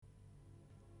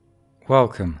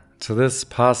Welcome to this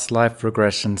past life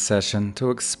regression session to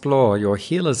explore your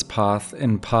healer's path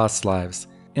in past lives.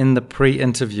 In the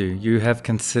pre-interview, you have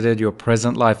considered your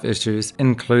present life issues,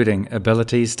 including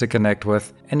abilities to connect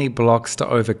with, any blocks to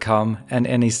overcome, and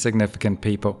any significant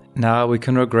people. Now we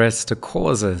can regress to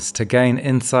causes to gain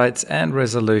insights and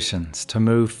resolutions, to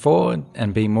move forward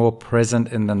and be more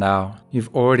present in the now.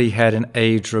 You've already had an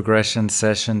age regression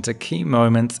session to key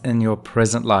moments in your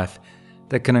present life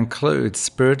that can include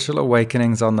spiritual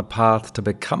awakenings on the path to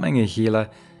becoming a healer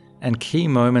and key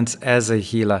moments as a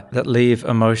healer that leave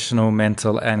emotional,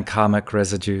 mental, and karmic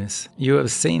residues. You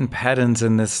have seen patterns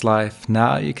in this life.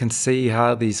 Now you can see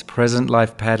how these present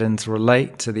life patterns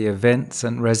relate to the events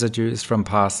and residues from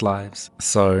past lives.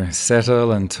 So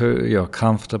settle into your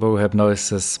comfortable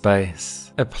hypnosis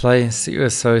space, a place you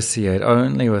associate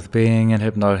only with being in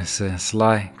hypnosis,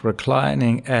 like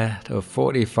reclining at a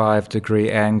 45-degree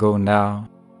angle now.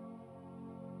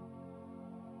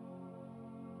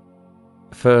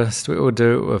 First, we will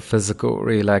do a physical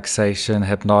relaxation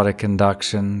hypnotic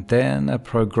induction, then a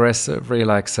progressive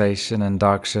relaxation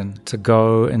induction to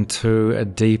go into a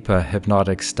deeper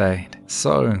hypnotic state.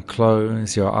 So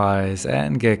close your eyes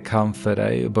and get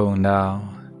comfortable now.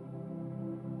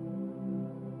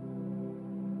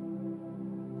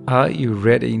 Are you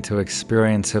ready to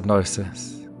experience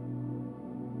hypnosis?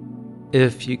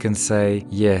 If you can say,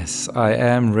 yes, I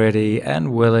am ready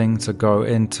and willing to go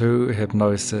into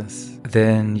hypnosis,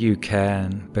 then you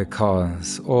can,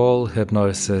 because all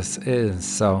hypnosis is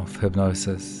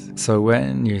self-hypnosis. So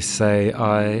when you say,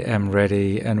 I am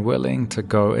ready and willing to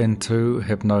go into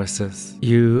hypnosis,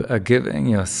 you are giving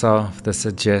yourself the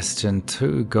suggestion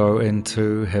to go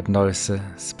into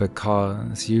hypnosis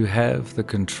because you have the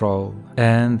control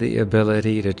and the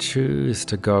ability to choose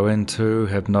to go into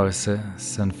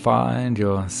hypnosis and find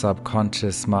your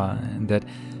subconscious mind that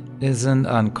isn't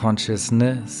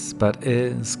unconsciousness but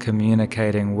is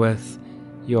communicating with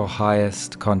your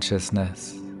highest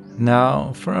consciousness.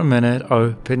 Now for a minute,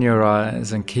 open your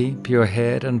eyes and keep your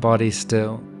head and body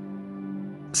still.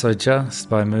 So just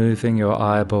by moving your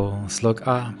eyeballs, look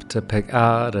up to pick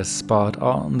out a spot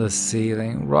on the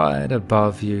ceiling right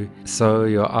above you, so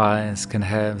your eyes can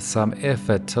have some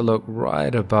effort to look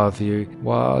right above you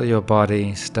while your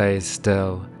body stays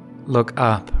still. Look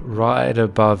up right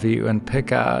above you and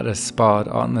pick out a spot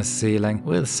on the ceiling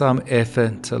with some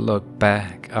effort to look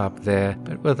back up there,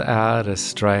 but without a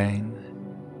strain.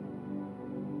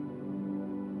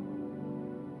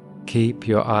 Keep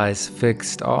your eyes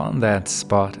fixed on that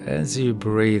spot as you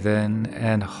breathe in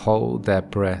and hold that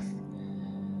breath.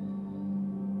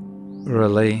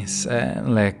 Release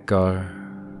and let go.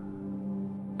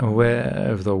 Aware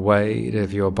of the weight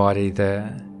of your body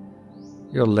there,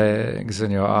 your legs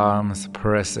and your arms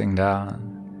pressing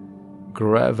down,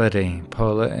 gravity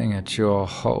pulling at your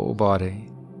whole body.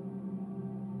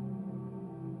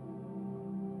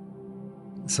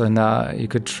 So now you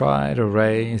could try to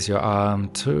raise your arm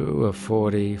to a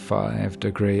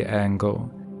 45-degree angle.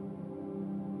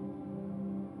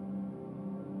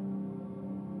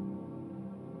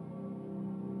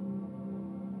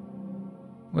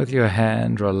 With your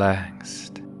hand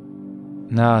relaxed.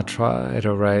 Now try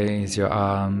to raise your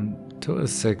arm to a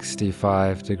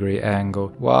 65-degree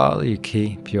angle while you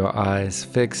keep your eyes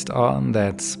fixed on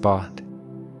that spot.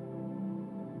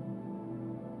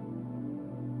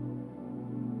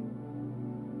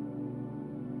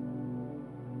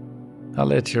 Now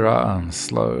let your arm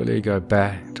slowly go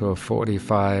back to a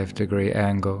 45-degree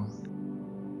angle.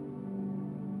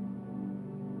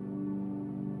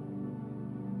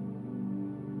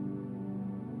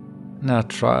 Now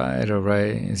try to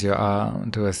raise your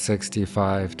arm to a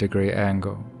 65-degree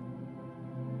angle.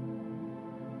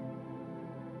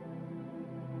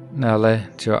 Now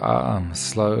let your arm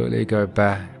slowly go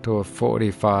back to a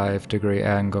 45-degree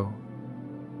angle.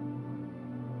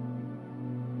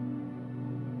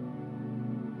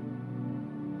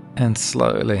 And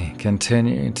slowly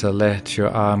continue to let your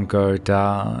arm go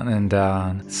down and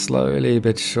down, slowly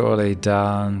but surely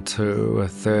down to a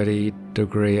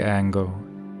 30-degree angle.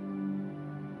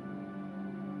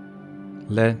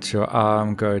 Let your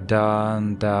arm go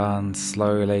down, down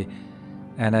slowly,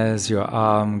 and as your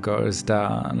arm goes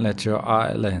down, let your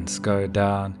eyelids go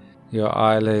down, your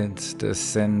eyelids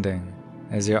descending.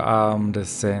 As your arm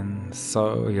descends,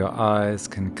 so your eyes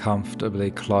can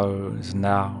comfortably close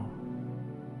now.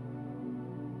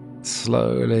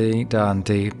 Slowly down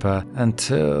deeper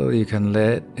until you can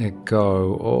let it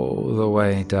go all the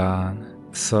way down.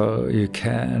 So you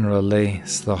can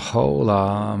release the whole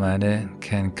arm and it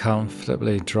can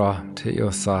comfortably drop to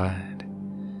your side.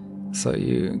 So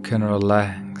you can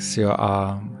relax your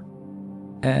arm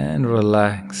and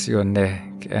relax your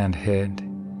neck and head,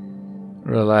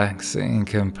 relaxing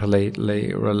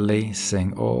completely,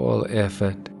 releasing all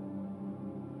effort.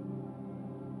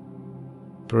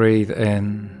 Breathe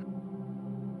in,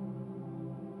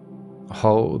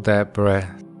 hold that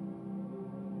breath,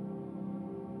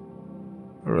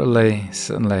 release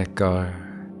and let go,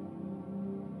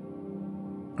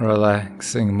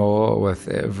 relaxing more with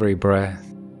every breath.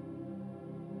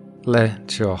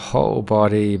 Let your whole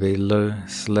body be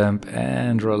loose, limp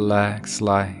and relaxed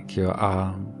like your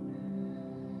arm.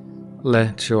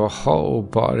 Let your whole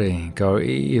body go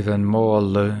even more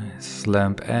loose,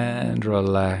 limp and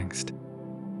relaxed.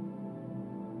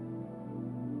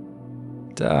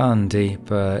 Down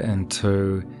deeper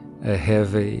into a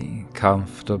heavy,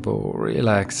 comfortable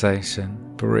relaxation,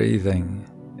 breathing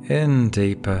in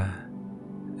deeper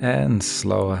and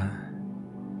slower,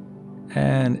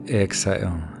 and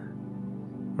exhale.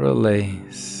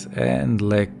 Release and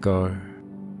let go.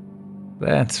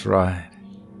 That's right,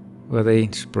 with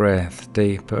each breath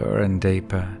deeper and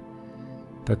deeper,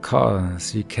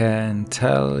 because you can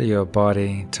tell your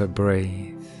body to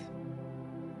breathe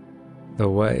the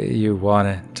way you want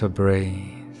it to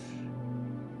breathe,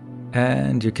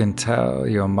 and you can tell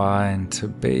your mind to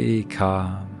be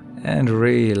calm and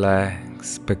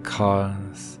relax,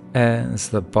 because as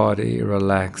the body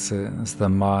relaxes, the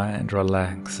mind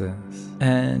relaxes,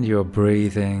 and your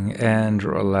breathing and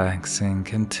relaxing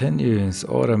continues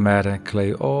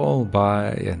automatically all by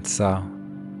itself.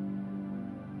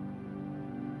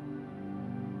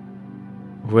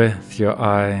 With your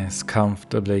eyes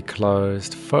comfortably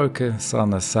closed, focus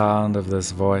on the sound of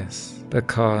this voice,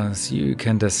 because you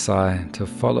can decide to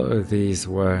follow these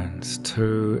words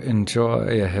to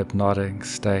enjoy a hypnotic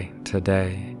state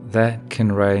today. That can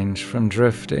range from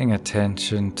drifting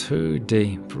attention to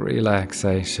deep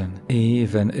relaxation.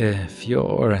 Even if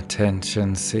your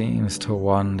attention seems to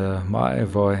wander, my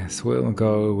voice will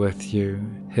go with you.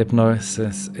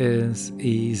 Hypnosis is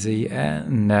easy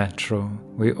and natural.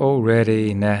 We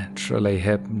already naturally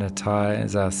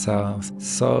hypnotize ourselves,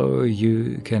 so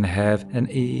you can have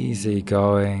an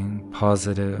easygoing,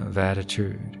 positive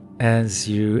attitude. As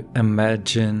you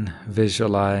imagine,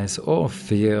 visualize, or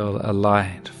feel a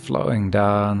light flowing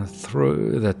down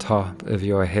through the top of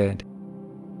your head,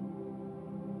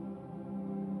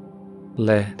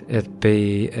 let it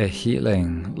be a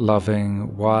healing,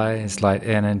 loving, wise light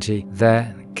energy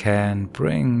that can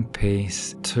bring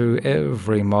peace to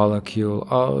every molecule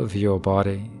of your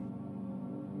body.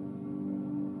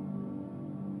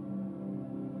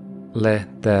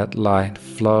 Let that light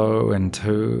flow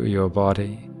into your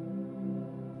body.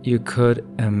 You could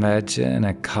imagine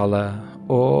a color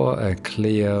or a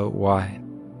clear white.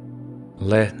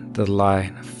 Let the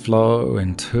light flow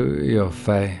into your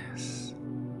face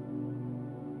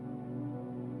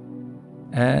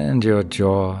and your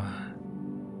jaw,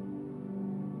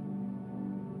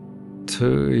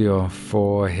 to your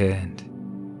forehead,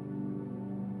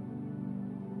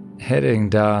 heading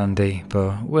down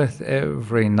deeper with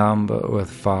every number with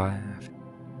 5,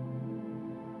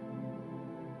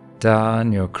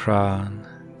 down your crown,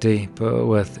 deeper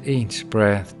with each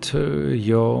breath to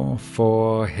your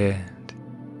forehead,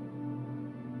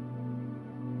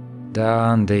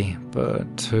 down deeper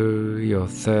to your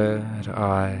third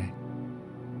eye,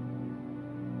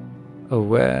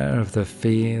 aware of the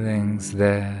feelings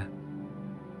there,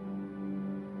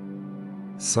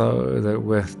 so that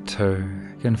with 2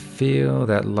 you can feel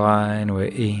that line where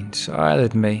each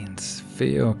eyelid meets,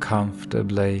 feel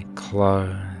comfortably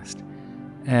closed,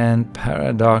 and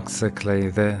paradoxically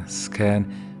this can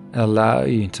allow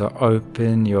you to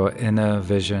open your inner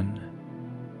vision,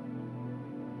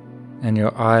 and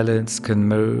your eyelids can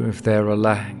move their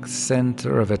relaxed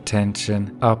center of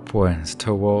attention upwards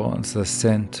towards the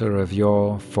center of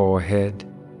your forehead.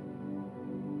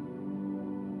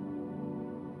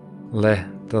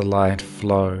 Let the light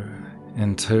flow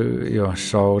into your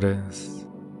shoulders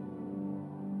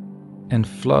and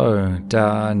flow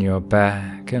down your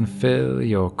back and fill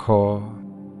your core.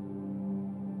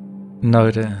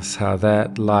 Notice how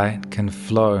that light can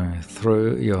flow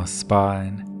through your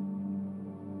spine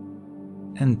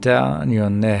and down your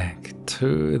neck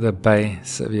to the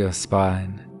base of your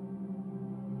spine.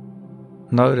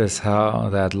 Notice how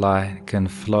that light can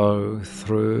flow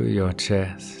through your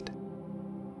chest.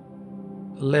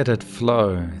 Let it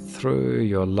flow through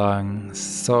your lungs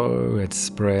so it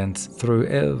spreads through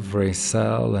every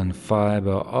cell and fiber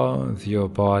of your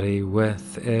body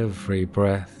with every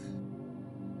breath.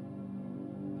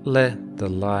 Let the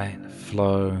light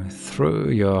flow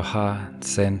through your heart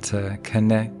center,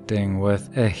 connecting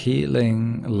with a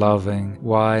healing, loving,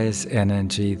 wise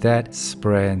energy that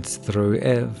spreads through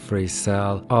every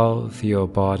cell of your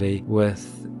body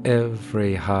with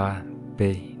every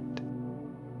heartbeat.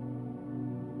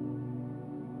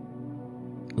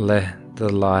 Let the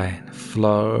light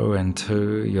flow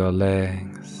into your legs,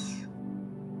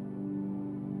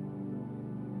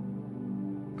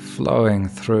 flowing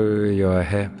through your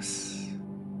hips,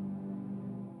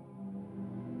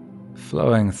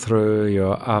 flowing through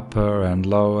your upper and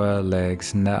lower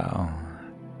legs now,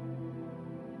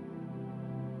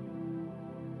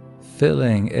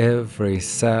 filling every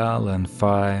cell and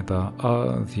fiber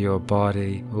of your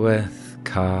body with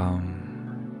calm,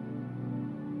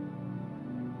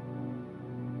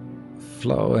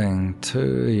 flowing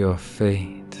to your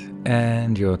feet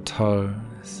and your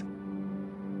toes,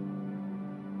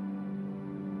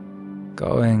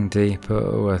 going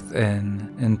deeper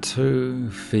within into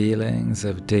feelings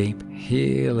of deep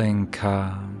healing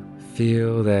calm.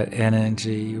 Feel that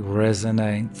energy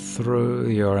resonate through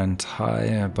your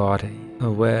entire body,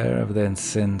 aware of the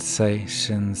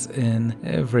sensations in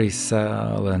every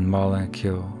cell and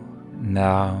molecule.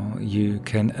 Now you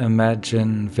can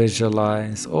imagine,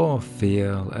 visualize, or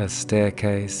feel a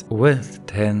staircase with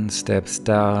 10 steps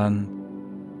down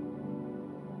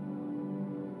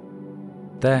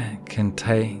that can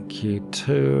take you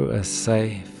to a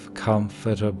safe,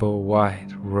 comfortable white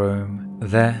room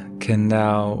that can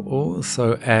now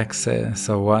also access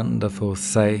a wonderful,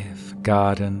 safe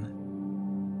garden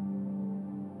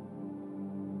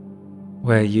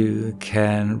where you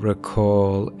can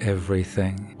recall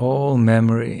everything, all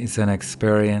memories and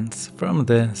experience from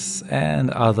this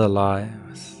and other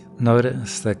lives.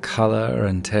 Notice the color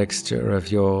and texture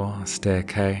of your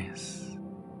staircase.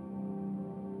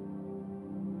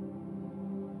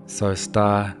 So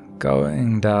start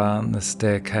going down the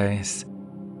staircase.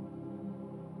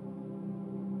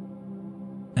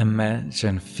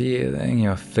 Imagine feeling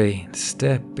your feet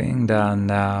stepping down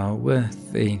now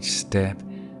with each step,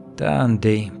 down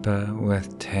deeper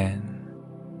with 10,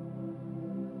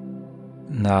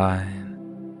 9,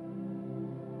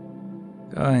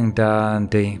 going down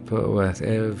deeper with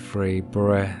every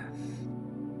breath,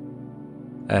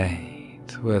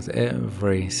 8, with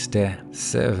every step,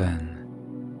 7,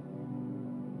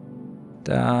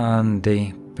 down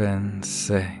deep in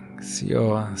 6,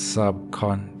 your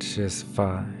subconscious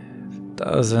 5,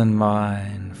 doesn't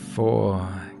mind 4,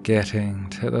 getting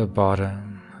to the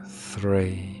bottom,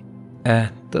 3.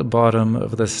 At the bottom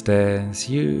of the stairs,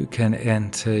 you can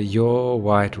enter your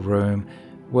white room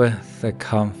with a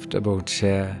comfortable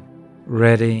chair,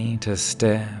 ready to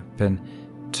step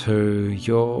into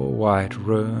your white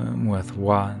room with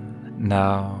 1.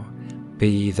 Now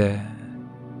be there.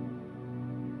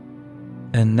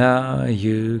 And now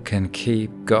you can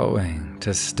keep going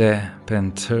to step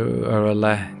into a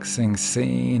relaxing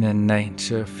scene in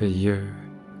nature for you,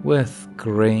 with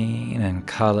green and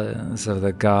colors of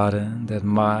the garden that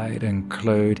might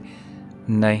include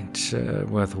nature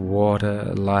with water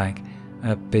like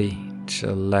a beach,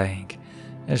 a lake,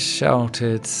 a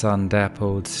sheltered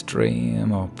sun-dappled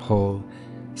stream or pool.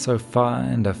 So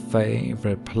find a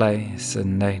favorite place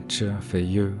in nature for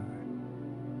you.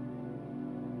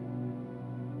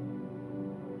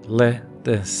 Let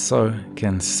this soak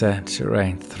and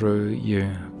saturate through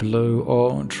you, blue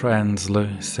or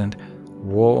translucent,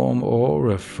 warm or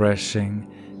refreshing,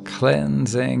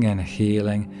 cleansing and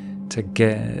healing, to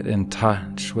get in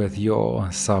touch with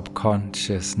your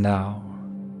subconscious now.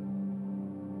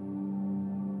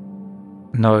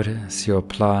 Notice your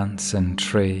plants and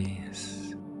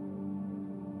trees.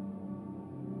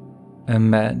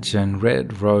 Imagine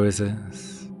red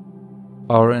roses,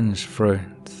 orange fruits,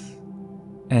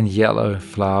 and yellow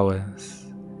flowers.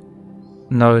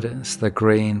 Notice the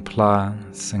green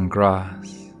plants and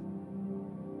grass.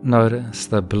 Notice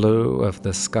the blue of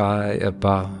the sky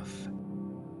above.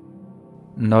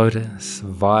 Notice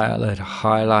violet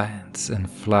highlights in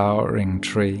flowering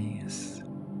trees.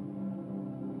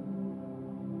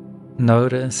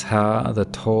 Notice how the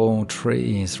tall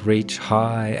trees reach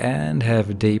high and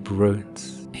have deep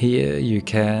roots. Here you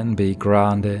can be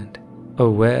grounded,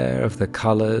 aware of the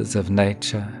colors of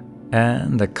nature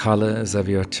and the colors of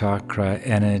your chakra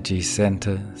energy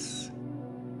centers.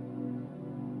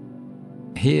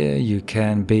 Here you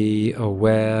can be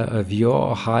aware of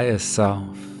your higher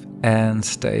self and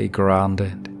stay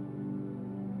grounded.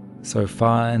 So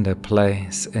find a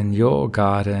place in your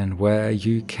garden where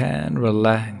you can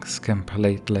relax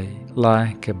completely,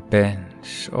 like a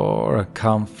bench or a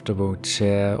comfortable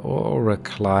chair or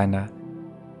recliner.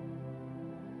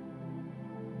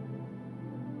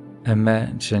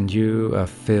 Imagine you are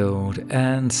filled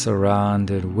and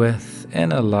surrounded with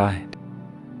inner light,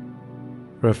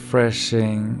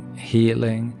 refreshing,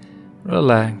 healing,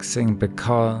 relaxing,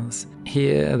 because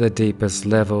here the deepest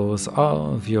levels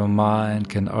of your mind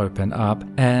can open up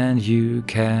and you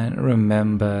can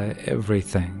remember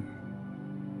everything.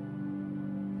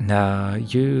 Now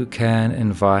you can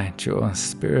invite your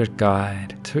spirit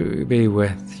guide to be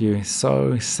with you,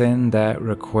 so send that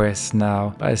request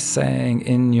now by saying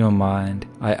in your mind,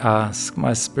 I ask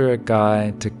my spirit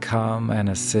guide to come and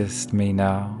assist me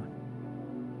now.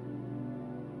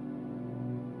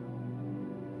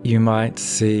 You might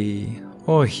see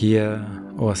or hear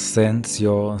or sense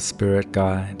your spirit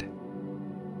guide.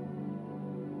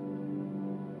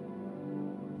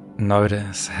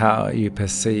 Notice how you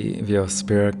perceive your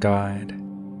spirit guide.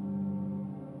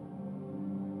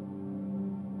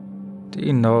 Do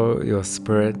you know your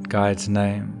spirit guide's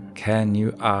name? Can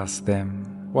you ask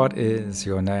them, what is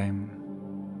your name?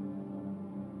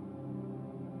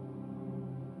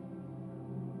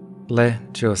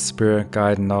 Let your spirit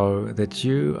guide know that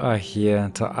you are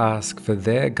here to ask for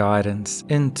their guidance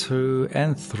into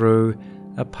and through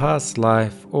a past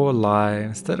life or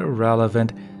lives that are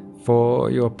relevant for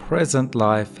your present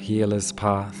life healer's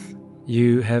path.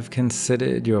 You have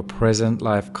considered your present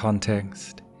life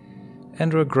context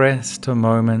and regress to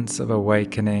moments of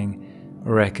awakening,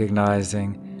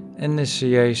 recognizing,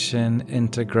 initiation,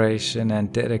 integration,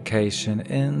 and dedication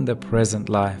in the present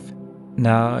life.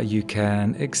 Now you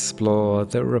can explore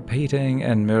the repeating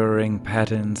and mirroring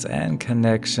patterns and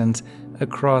connections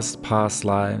across past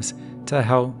lives to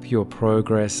help your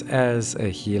progress as a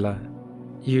healer.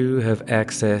 You have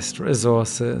accessed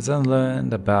resources and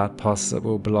learned about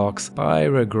possible blocks by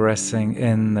regressing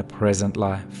in the present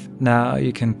life. Now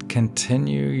you can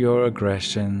continue your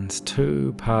regressions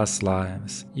to past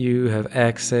lives. You have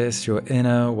accessed your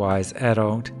inner wise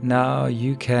adult. Now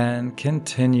you can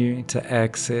continue to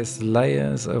access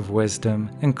layers of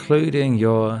wisdom, including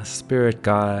your spirit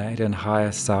guide and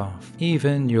higher self,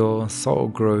 even your soul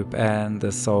group and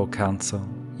the soul council.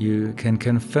 You can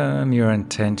confirm your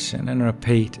intention and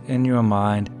repeat in your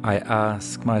mind, I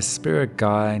ask my spirit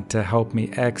guide to help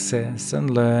me access and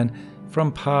learn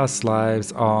from past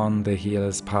lives on the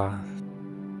healer's path.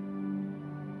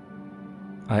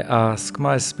 I ask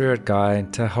my spirit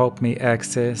guide to help me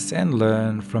access and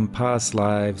learn from past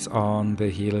lives on the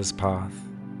healer's path.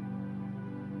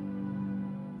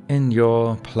 In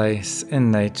your place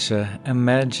in nature,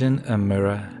 imagine a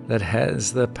mirror that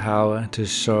has the power to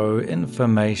show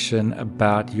information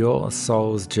about your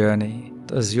soul's journey.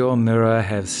 Does your mirror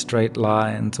have straight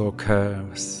lines or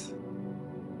curves?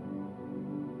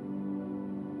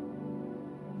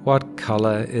 What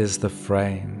color is the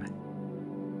frame?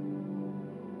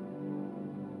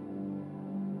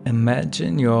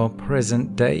 Imagine your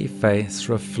present day face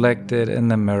reflected in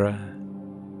the mirror.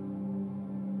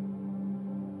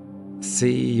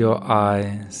 See your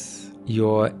eyes,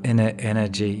 your inner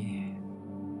energy.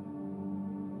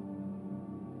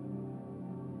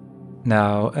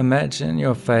 Now imagine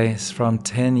your face from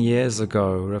 10 years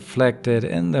ago reflected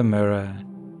in the mirror.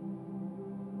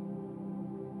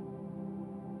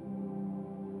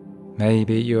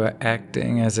 Maybe you are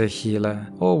acting as a healer,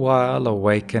 or while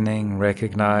awakening,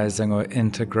 recognizing or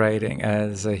integrating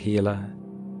as a healer.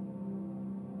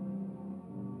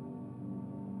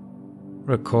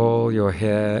 Recall your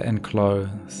hair and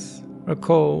clothes.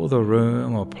 Recall the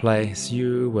room or place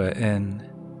you were in.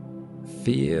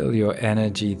 Feel your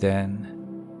energy then.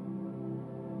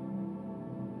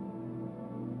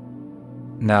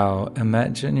 Now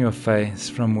imagine your face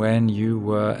from when you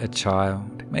were a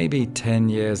child, maybe 10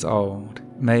 years old,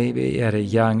 maybe at a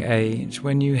young age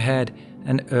when you had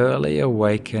an early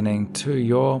awakening to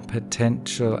your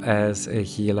potential as a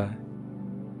healer.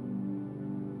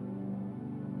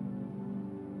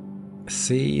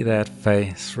 See that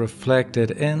face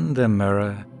reflected in the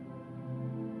mirror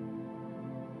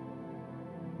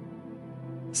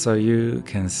so you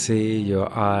can see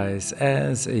your eyes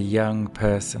as a young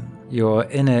person, your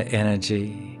inner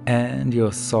energy, and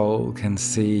your soul can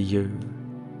see you.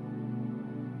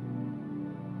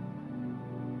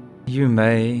 You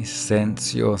may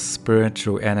sense your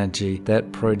spiritual energy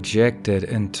that projected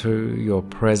into your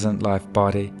present life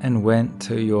body and went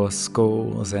to your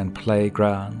schools and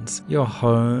playgrounds, your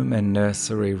home and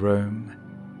nursery room.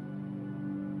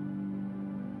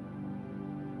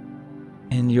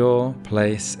 In your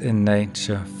place in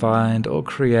nature, find or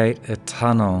create a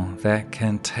tunnel that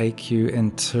can take you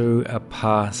into a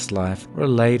past life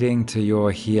relating to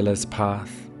your healer's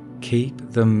path.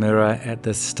 Keep the mirror at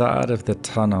the start of the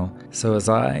tunnel, so as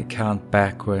I count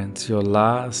backwards, your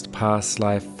last past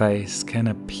life face can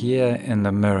appear in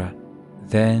the mirror.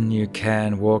 Then you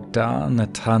can walk down the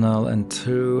tunnel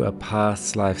into a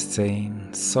past life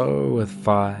scene. So with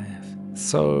 5,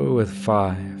 so with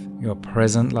 5. Your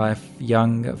present life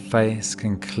younger face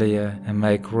can clear and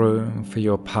make room for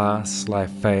your past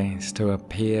life face to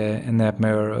appear in that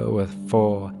mirror with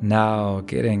 4, now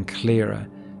getting clearer,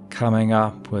 coming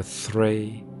up with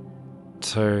 3,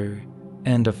 2,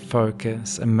 end of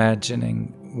focus,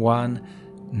 imagining 1,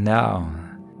 now.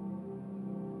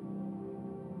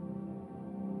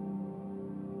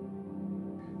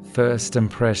 First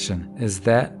impression, is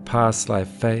that past life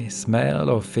face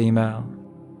male or female?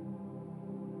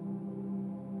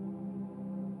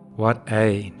 What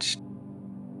age?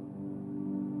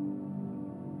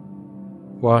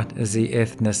 What is the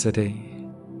ethnicity?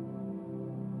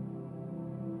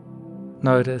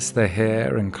 Notice the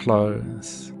hair and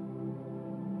clothes.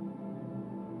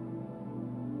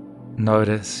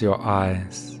 Notice your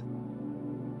eyes.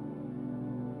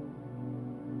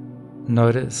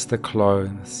 Notice the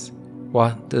clothes.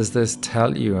 What does this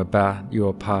tell you about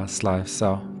your past life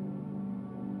self?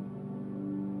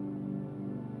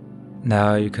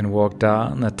 Now you can walk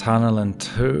down the tunnel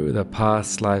into the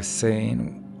past life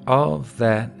scene of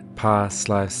that past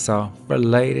life self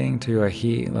relating to your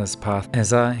healer's path.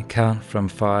 As I count from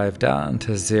 5 down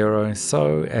to 0,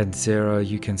 so at 0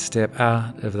 you can step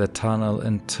out of the tunnel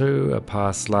into a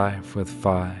past life with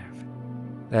 5.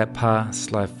 That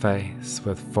past life face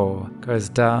with 4 goes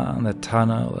down the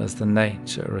tunnel as the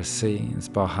nature recedes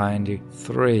behind you.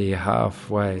 3,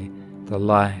 halfway, the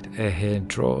light ahead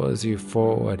draws you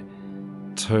forward.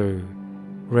 2,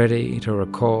 ready to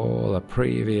recall a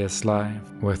previous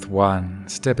life with 1,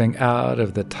 stepping out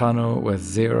of the tunnel with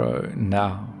 0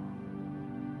 now.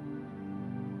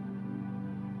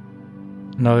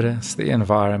 Notice the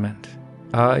environment.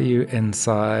 Are you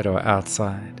inside or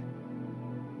outside?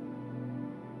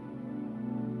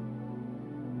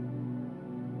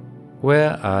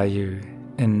 Where are you?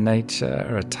 In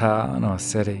nature, a town or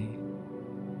city?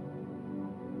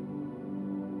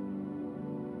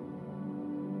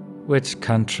 Which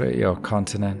country or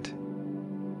continent?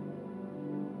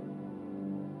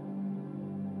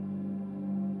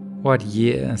 What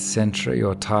year, century,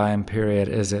 or time period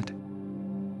is it?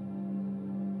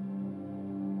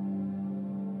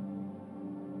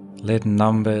 Let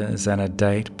numbers and a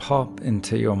date pop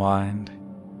into your mind.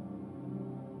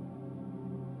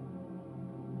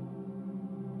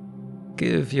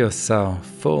 Give yourself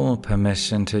full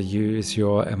permission to use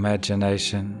your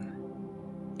imagination.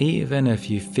 Even if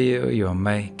you feel you're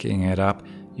making it up,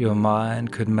 your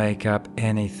mind could make up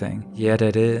anything, yet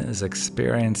it is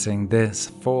experiencing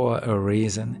this for a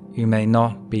reason. You may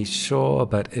not be sure,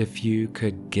 but if you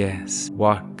could guess,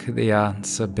 what could the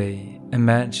answer be?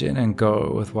 Imagine and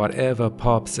go with whatever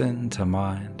pops into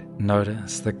mind.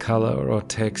 Notice the color or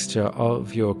texture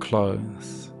of your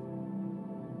clothes.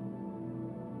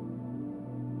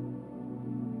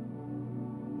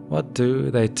 What do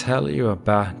they tell you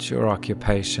about your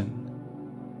occupation?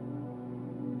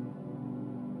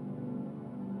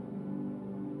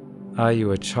 Are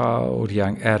you a child,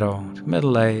 young adult,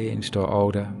 middle-aged or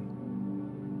older?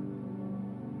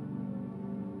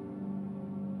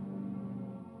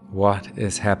 What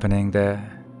is happening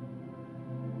there?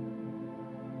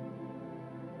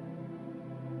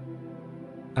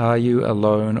 Are you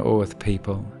alone or with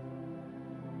people?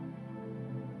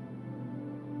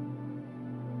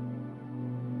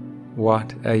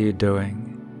 What are you doing?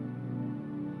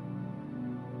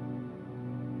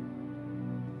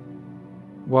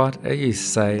 What are you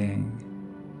saying?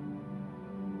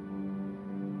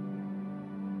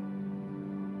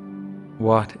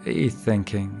 What are you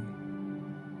thinking?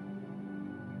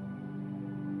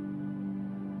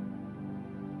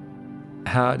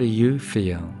 How do you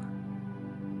feel?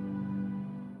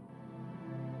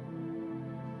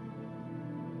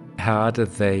 How do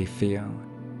they feel?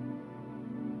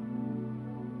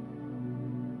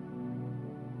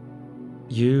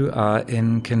 You are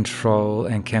in control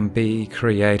and can be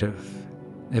creative.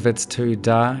 If it's too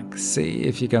dark, see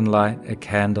if you can light a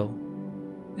candle.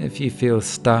 If you feel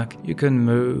stuck, you can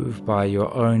move by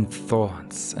your own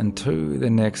thoughts into the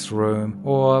next room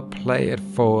or play it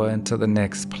forward to the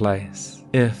next place.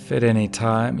 If at any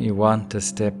time you want to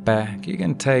step back, you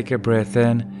can take a breath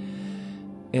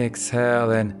in,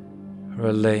 exhale and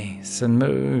Release and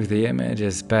move the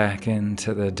images back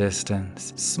into the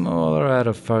distance, smaller out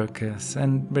of focus,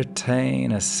 and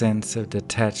retain a sense of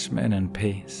detachment and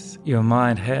peace. Your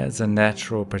mind has a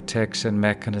natural protection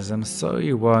mechanism, so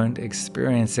you won't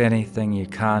experience anything you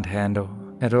can't handle.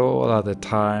 At all other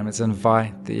times,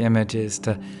 invite the images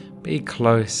to be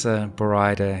closer,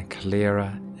 brighter,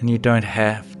 clearer. And you don't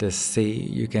have to see,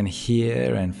 you can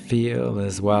hear and feel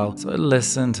as well. So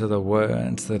listen to the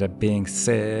words that are being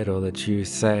said or that you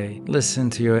say.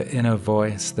 Listen to your inner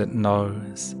voice that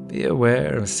knows. Be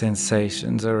aware of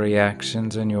sensations or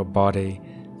reactions in your body,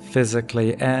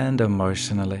 physically and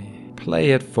emotionally. Play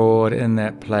it forward in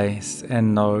that place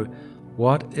and know,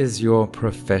 what is your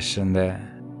profession there?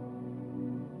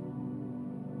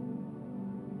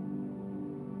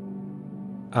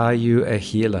 Are you a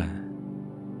healer?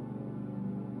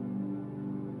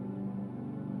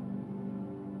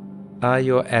 Are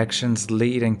your actions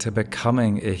leading to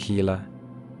becoming a healer?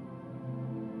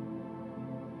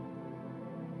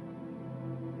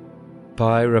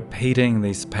 By repeating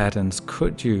these patterns,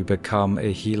 could you become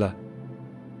a healer?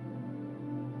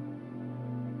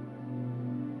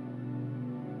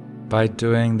 By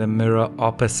doing the mirror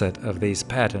opposite of these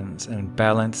patterns and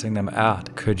balancing them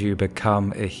out, could you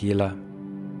become a healer?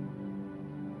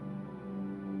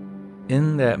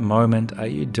 In that moment, are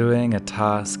you doing a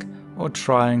task or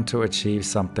trying to achieve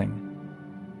something?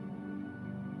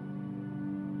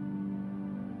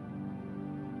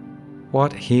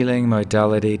 What healing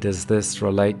modality does this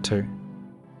relate to?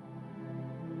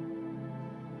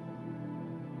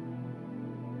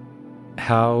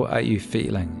 How are you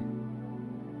feeling?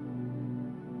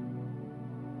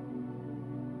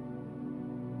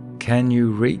 Can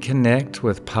you reconnect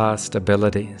with past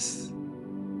abilities?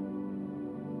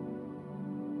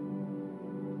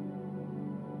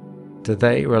 Do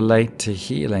they relate to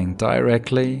healing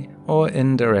directly or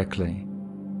indirectly?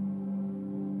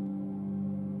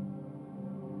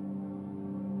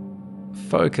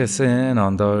 Focus in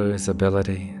on those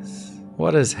abilities.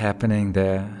 What is happening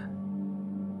there?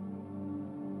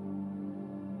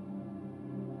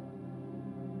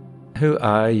 Who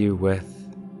are you with?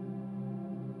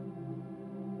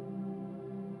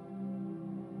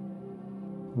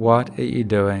 What are you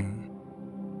doing?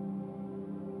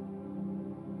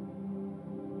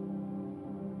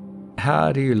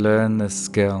 How do you learn this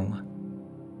skill?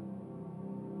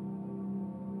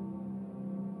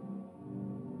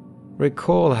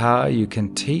 Recall how you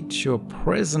can teach your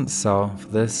present self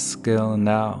this skill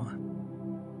now.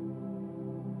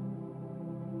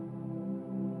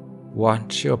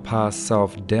 Watch your past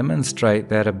self demonstrate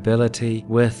that ability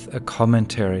with a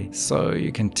commentary so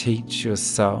you can teach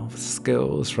yourself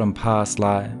skills from past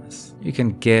lives. You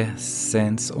can guess,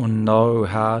 sense, or know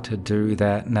how to do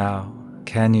that now.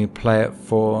 Can you play it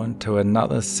forward to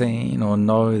another scene or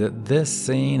know that this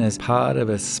scene is part of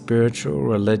a spiritual,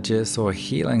 religious, or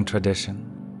healing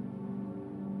tradition?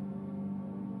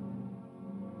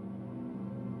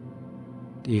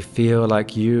 Do you feel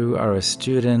like you are a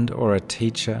student or a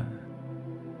teacher?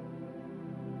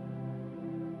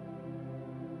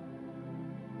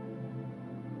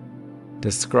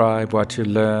 Describe what you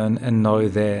learn and know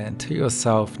there to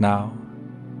yourself now.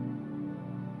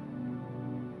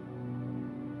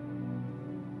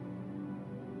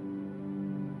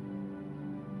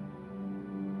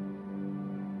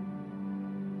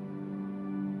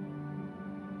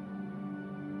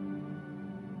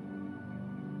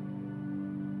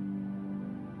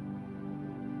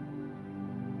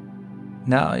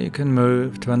 Now you can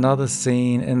move to another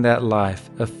scene in that life,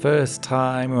 a first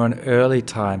time or an early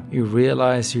time you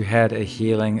realize you had a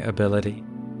healing ability.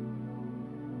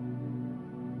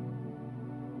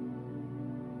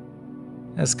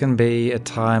 This can be a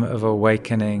time of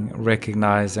awakening,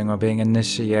 recognizing, or being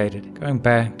initiated, going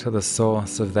back to the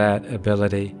source of that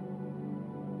ability.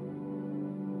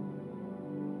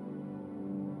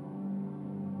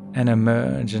 And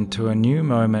emerge into a new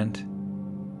moment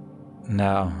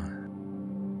now.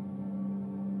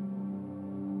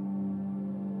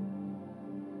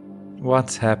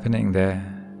 What's happening there?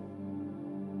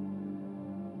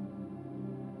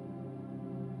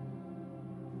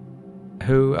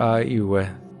 Who are you with?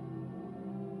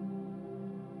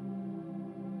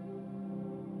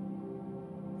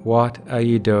 What are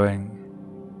you doing?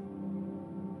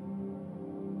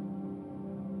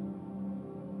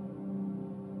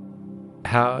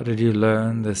 How did you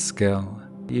learn this skill?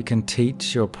 You can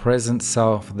teach your present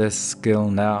self this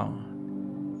skill now.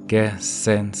 Guess,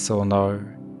 sense, or know.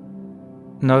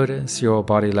 Notice your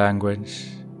body language.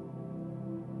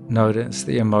 Notice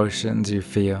the emotions you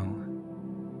feel.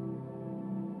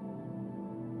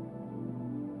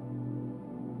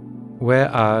 Where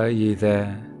are you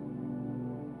there?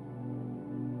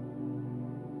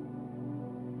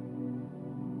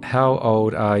 How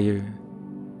old are you?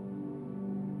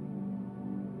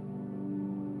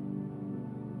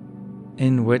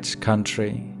 In which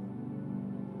country?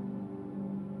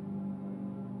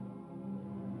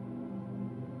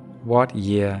 What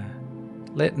year?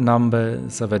 Let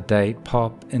numbers of a date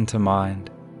pop into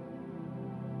mind.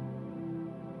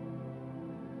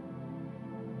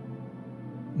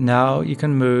 Now you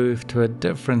can move to a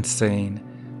different scene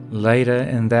later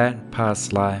in that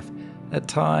past life, a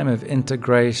time of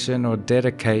integration or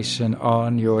dedication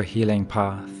on your healing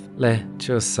path. Let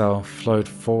yourself float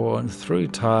forward through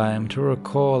time to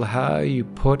recall how you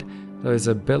put those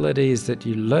abilities that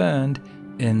you learned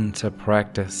into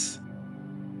practice.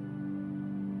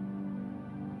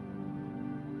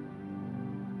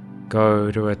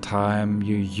 Go to a time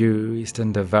you used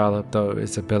and developed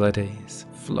those abilities,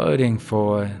 floating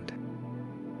forward.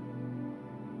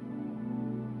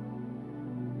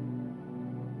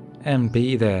 And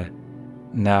be there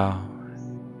now.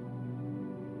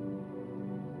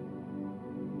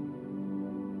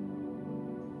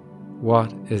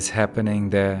 What is happening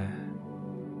there?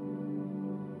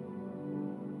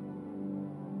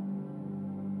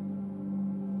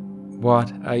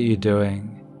 What are you doing?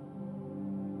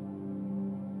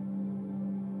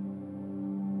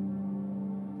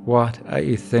 What are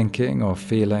you thinking or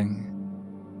feeling?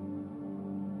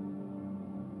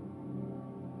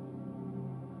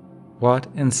 What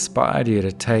inspired you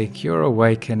to take your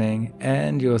awakening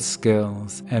and your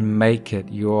skills and make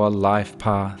it your life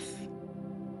path?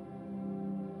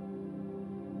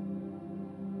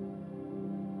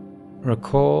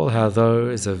 Recall how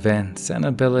those events and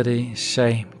abilities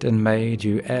shaped and made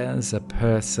you as a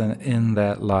person in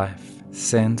that life,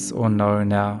 sense or know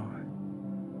now.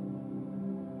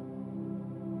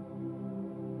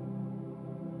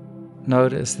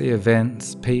 Notice the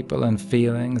events, people and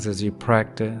feelings as you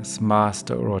practice,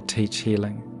 master or teach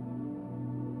healing.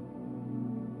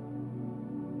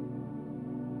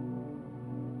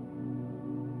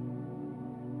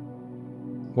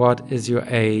 What is your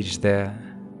age there?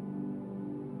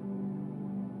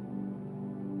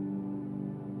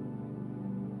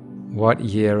 What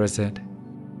year is it?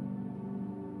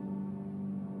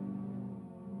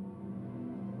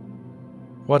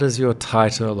 What is your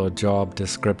title or job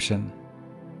description?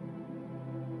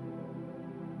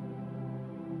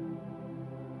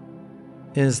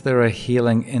 Is there a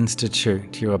healing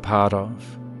institute you are part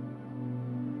of?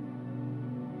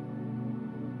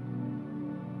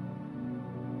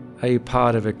 Are you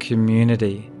part of a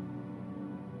community?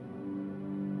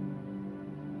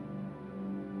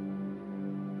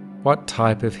 What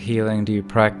type of healing do you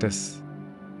practice?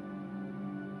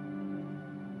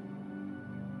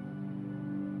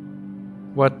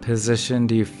 What position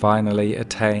do you finally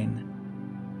attain?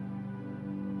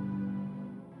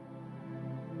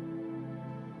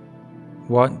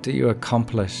 What do you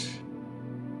accomplish?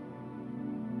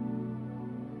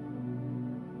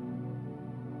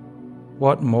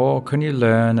 What more can you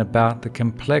learn about the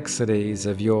complexities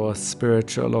of your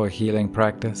spiritual or healing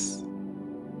practice?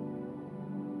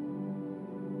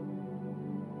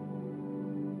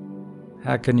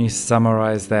 How can you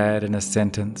summarize that in a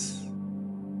sentence?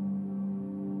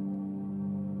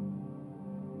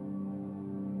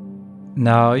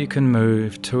 Now you can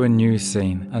move to a new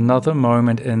scene, another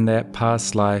moment in that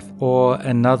past life or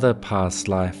another past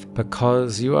life,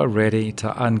 because you are ready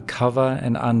to uncover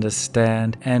and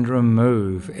understand and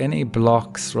remove any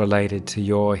blocks related to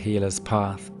your healer's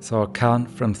path. So I'll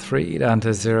count from 3 down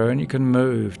to 0 and you can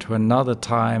move to another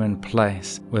time and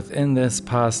place within this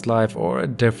past life or a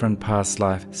different past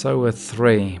life. So with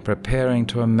 3, preparing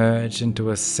to emerge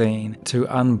into a scene to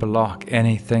unblock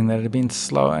anything that had been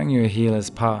slowing your healer's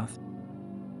path.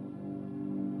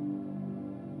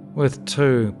 With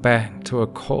 2, back to a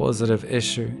causative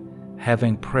issue,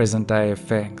 having present day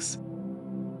effects.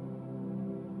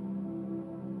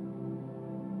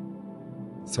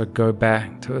 So go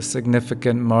back to a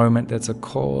significant moment that's a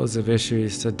cause of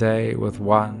issues today with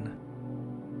 1.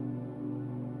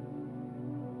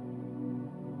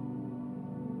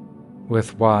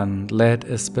 With 1, let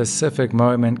a specific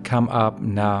moment come up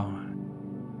now.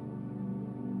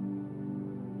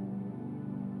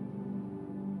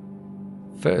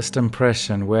 First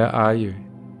impression, where are you?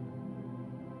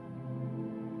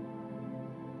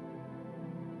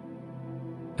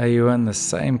 Are you in the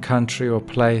same country or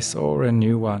place or a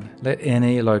new one? Let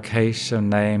any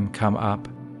location name come up.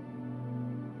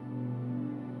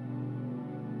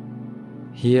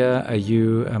 Here, are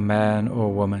you a man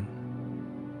or woman?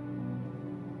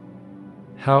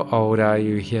 How old are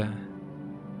you here?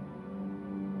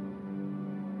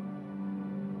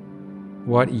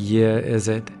 What year is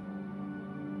it?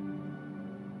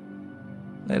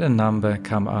 Let a number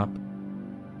come up.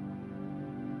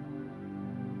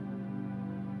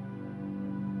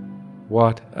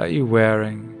 What are you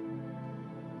wearing?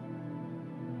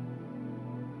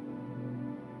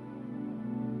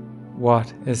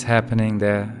 What is happening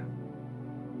there?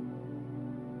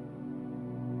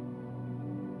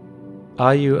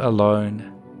 Are you alone?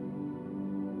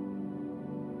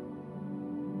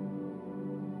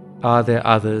 Are there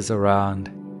others around?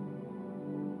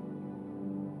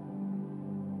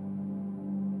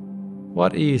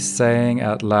 What are you saying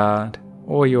out loud,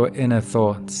 or your inner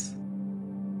thoughts?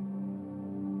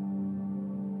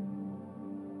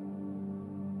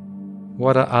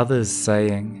 What are others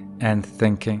saying and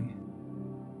thinking?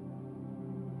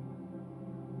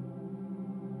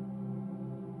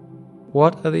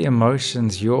 What are the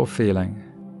emotions you're feeling?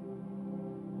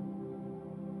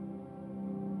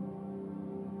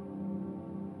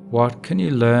 What can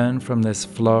you learn from this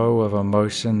flow of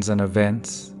emotions and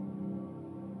events?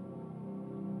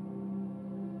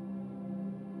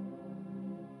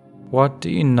 What do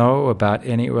you know about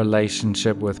any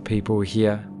relationship with people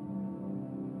here?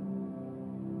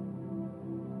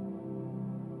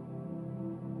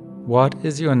 What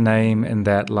is your name in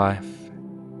that life?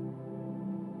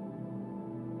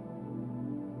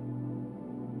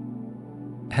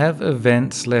 Have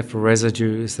events left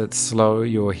residues that slow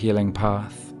your healing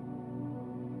path?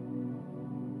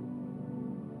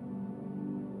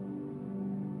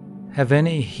 Have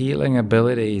any healing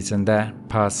abilities in that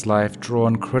past life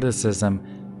drawn criticism,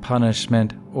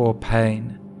 punishment, or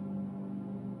pain?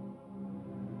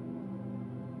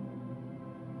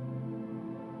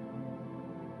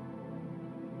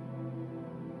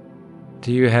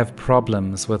 Do you have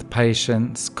problems with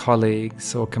patients,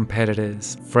 colleagues, or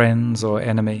competitors, friends, or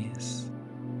enemies?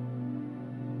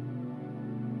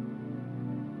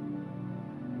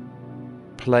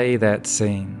 Play that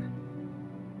scene.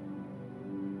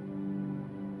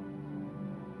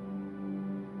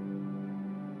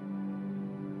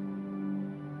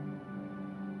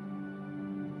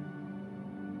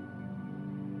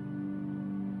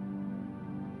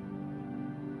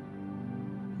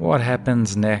 What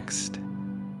happens next?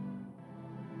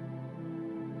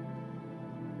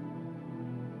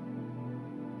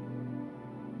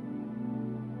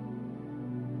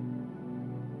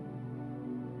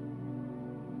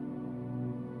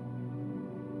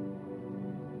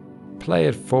 Play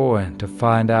it forward to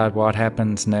find out what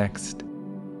happens next.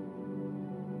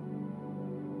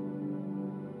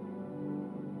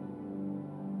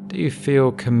 Do you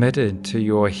feel committed to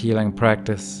your healing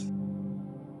practice?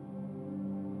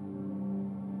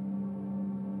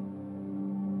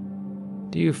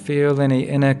 Do you feel any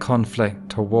inner conflict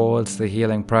towards the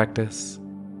healing practice?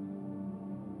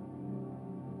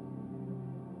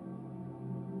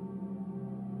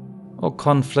 Or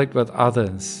conflict with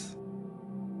others?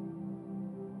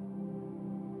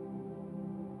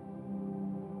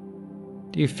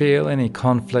 Do you feel any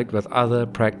conflict with other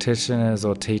practitioners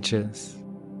or teachers?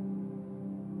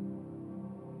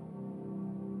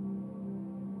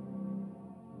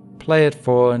 Play it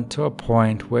forward to a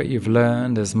point where you've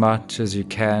learned as much as you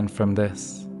can from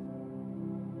this.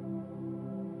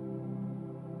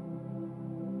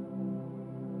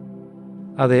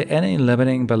 Are there any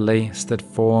limiting beliefs that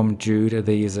form due to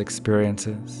these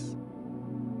experiences?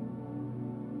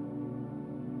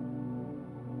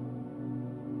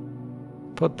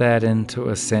 Put that into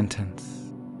a sentence.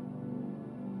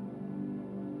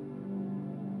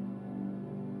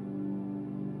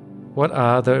 What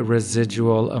are the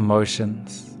residual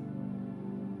emotions?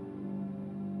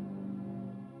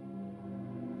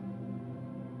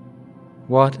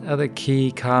 What are the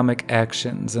key karmic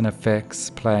actions and effects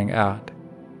playing out?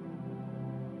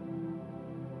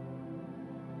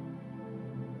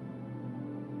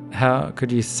 How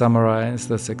could you summarize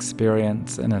this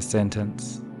experience in a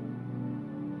sentence?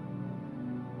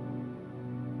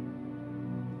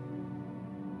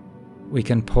 We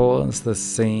can pause the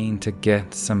scene to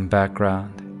get some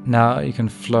background. Now you can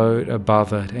float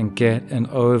above it and get an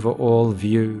overall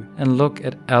view and look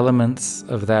at elements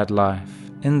of that life.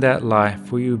 In that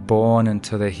life, were you born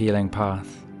into the healing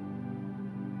path?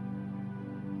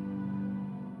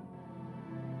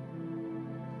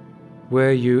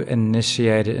 Were you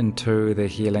initiated into the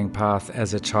healing path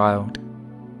as a child?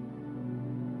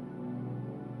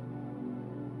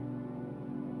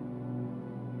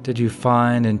 Did you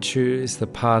find and choose the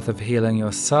path of healing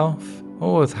yourself,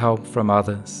 or with help from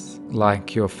others,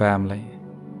 like your family?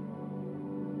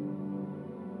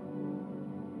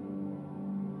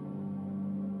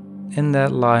 In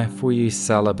that life, were you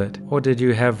celibate, or did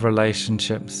you have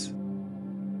relationships?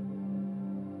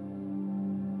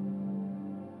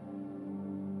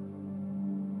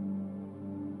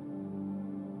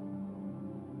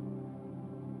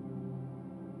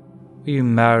 Were you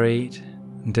married?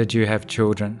 Did you have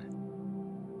children?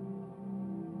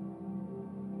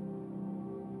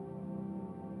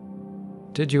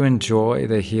 Did you enjoy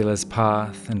the healer's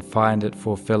path and find it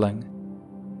fulfilling?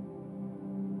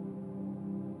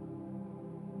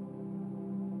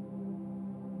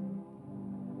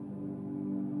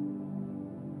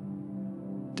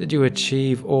 Did you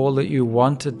achieve all that you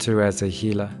wanted to as a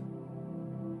healer?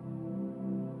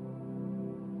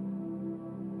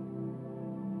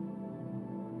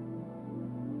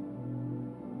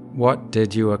 What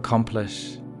did you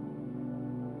accomplish?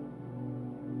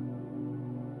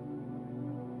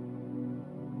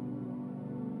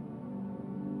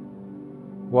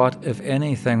 What, if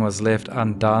anything, was left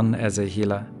undone as a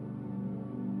healer?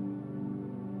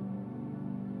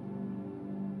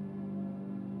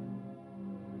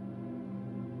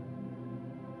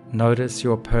 Notice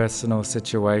your personal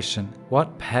situation.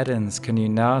 What patterns can you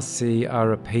now see are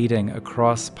repeating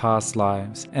across past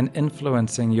lives and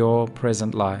influencing your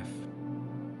present life?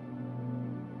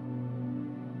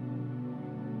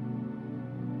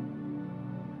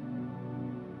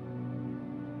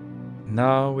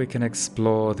 Now we can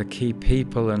explore the key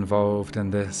people involved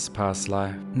in this past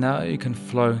life. Now you can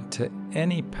float to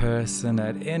any person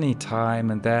at any time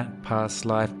in that past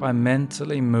life by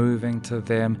mentally moving to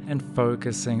them and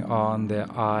focusing on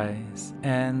their eyes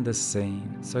and the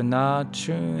scene. So now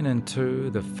tune into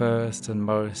the first and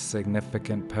most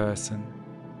significant person.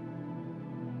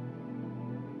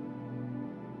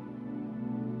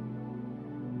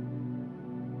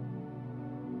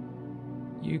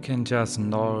 You can just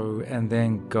know and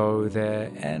then go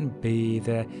there and be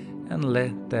there and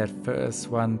let that first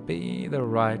one be the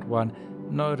right one,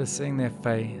 noticing their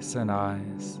face and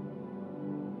eyes.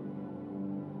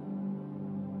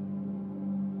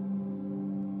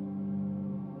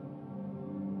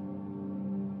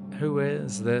 Who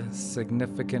is this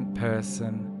significant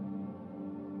person?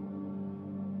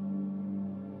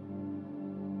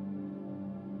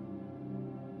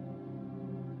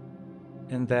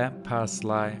 In that past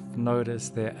life, notice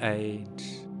their age.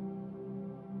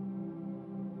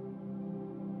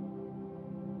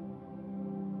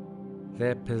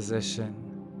 Their position.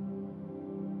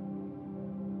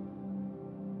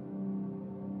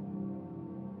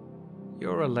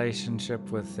 Your relationship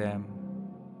with them.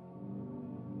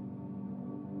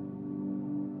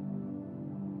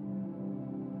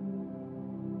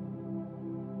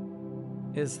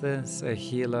 Is this a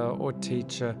healer or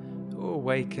teacher who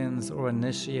awakens or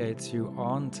initiates you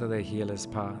onto the healer's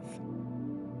path?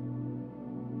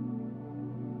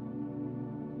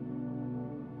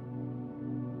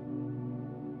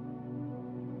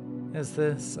 Is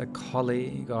this a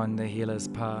colleague on the healer's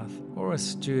path, or a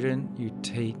student you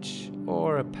teach,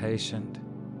 or a patient?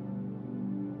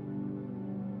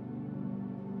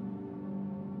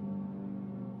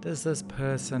 Does this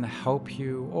person help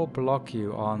you or block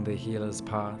you on the healer's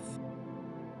path?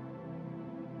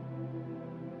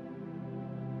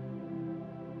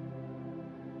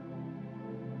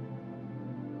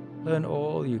 Learn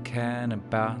all you can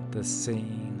about the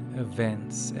scene,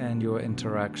 events, and your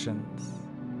interactions.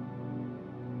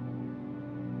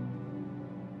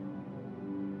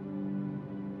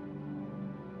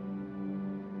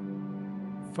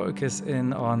 Focus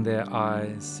in on their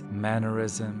eyes,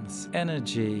 mannerisms,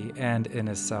 energy, and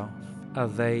inner self. Are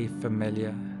they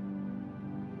familiar?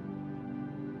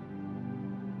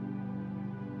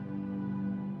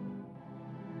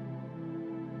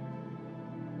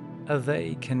 Are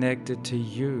they connected to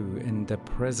you in the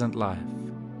present life?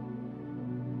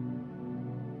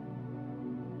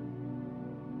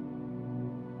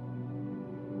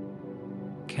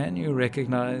 Can you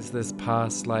recognize this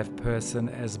past life person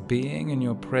as being in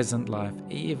your present life,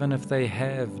 even if they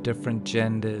have different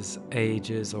genders,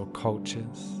 ages, or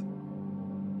cultures?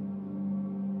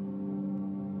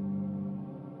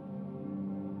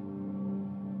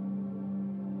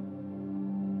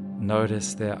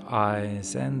 Notice their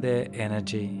eyes and their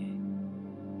energy.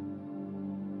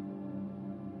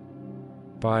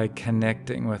 By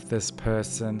connecting with this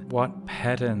person, what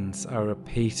patterns are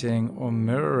repeating or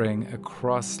mirroring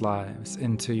across lives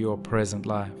into your present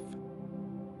life?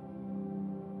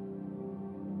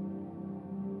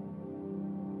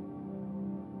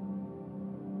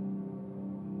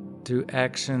 Do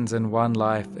actions in one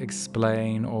life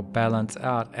explain or balance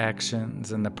out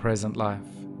actions in the present life?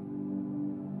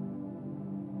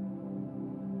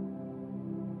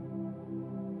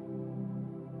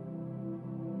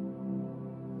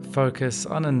 Focus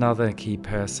on another key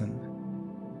person.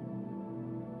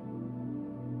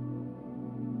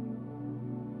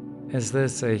 Is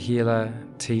this a healer,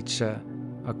 teacher,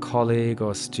 a colleague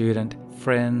or student,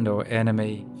 friend or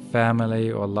enemy,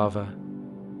 family or lover.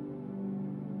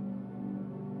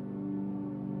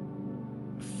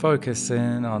 Focus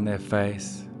in on their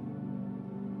face.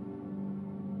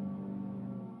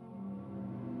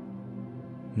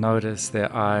 Notice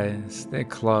their eyes, their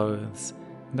clothes.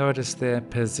 Notice their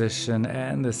position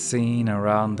and the scene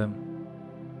around them.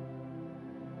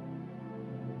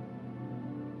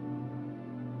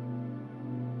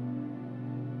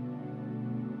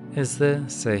 Is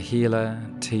this a healer,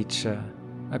 teacher,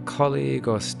 a colleague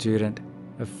or student,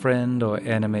 a friend or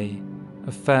enemy,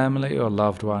 a family or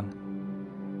loved one?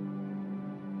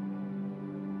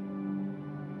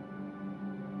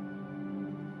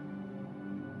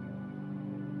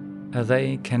 Are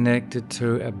they connected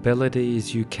to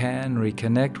abilities you can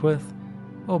reconnect with,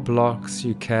 or blocks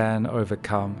you can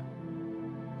overcome?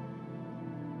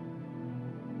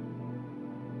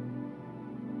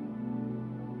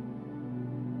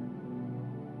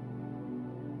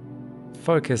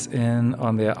 Focus in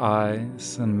on their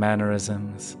eyes and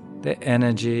mannerisms, their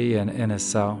energy and inner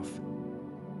self.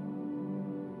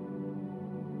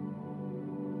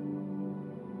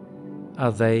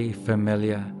 Are they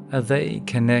familiar? Are they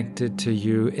connected to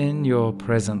you in your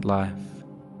present life?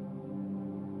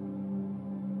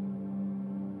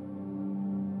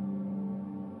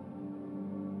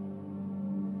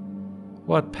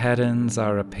 What patterns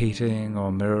are repeating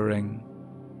or mirroring?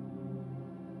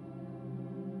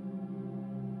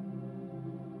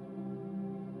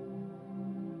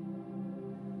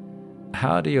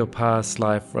 How do your past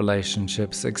life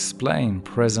relationships explain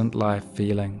present life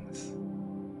feelings?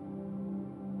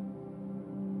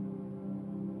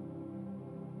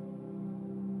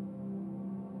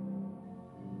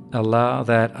 Allow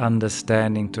that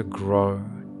understanding to grow,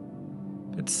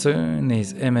 but soon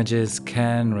these images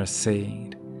can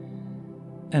recede.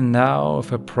 And now,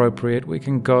 if appropriate, we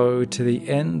can go to the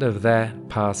end of that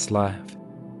past life.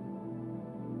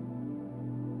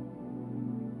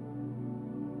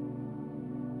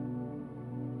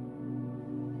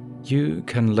 You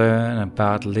can learn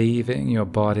about leaving your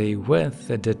body with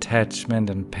a detachment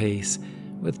and peace,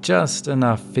 with just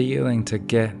enough feeling to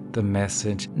get the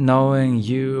message, knowing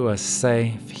you are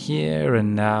safe here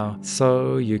and now,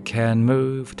 so you can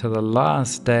move to the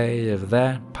last day of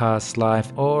that past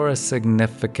life or a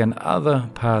significant other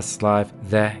past life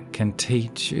that can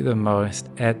teach you the most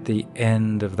at the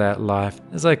end of that life.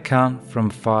 As I count from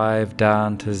 5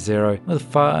 down to 0, with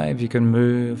 5 you can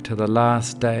move to the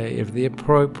last day of the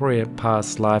appropriate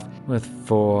past life with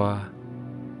 4.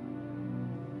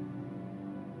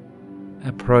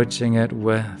 Approaching it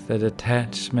with a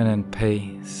detachment and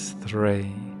peace,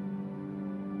 3.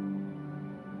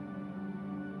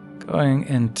 Going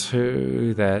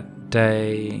into that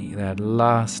day, that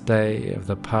last day of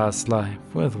the past life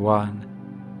with 1.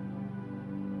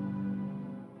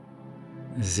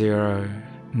 0.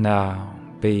 Now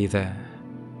be there.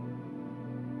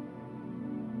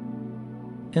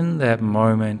 In that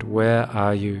moment, where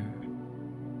are you?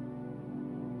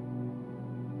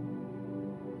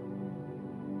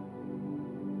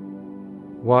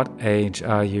 What age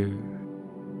are you?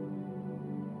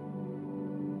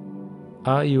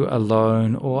 Are you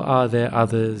alone or are there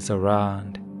others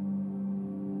around?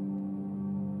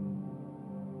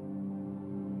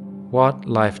 What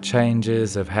life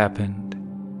changes have happened?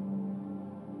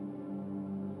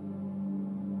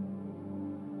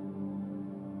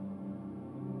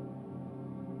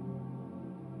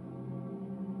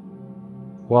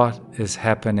 What is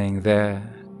happening there?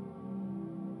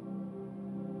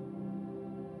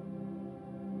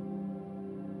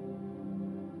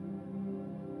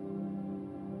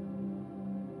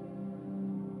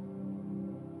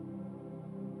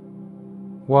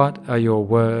 What are your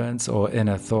words or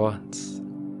inner thoughts?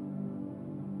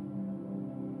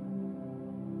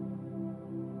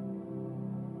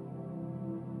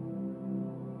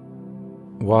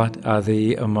 What are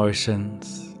the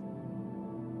emotions?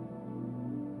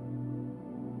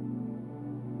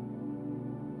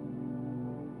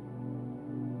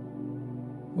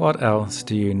 What else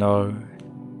do you know?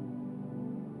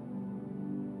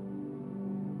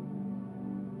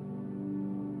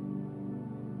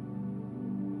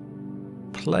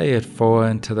 Play it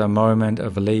forward to the moment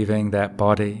of leaving that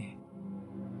body.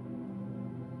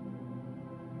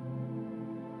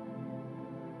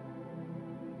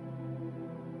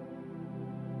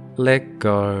 Let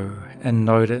go and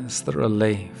notice the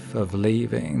relief of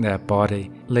leaving that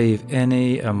body. Leave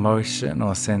any emotion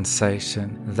or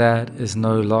sensation that is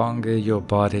no longer your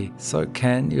body. So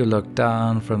can you look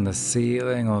down from the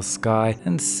ceiling or sky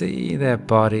and see that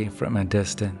body from a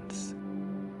distance?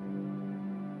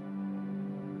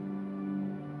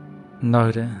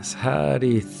 Notice, how do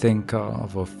you think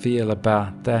of or feel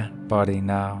about that body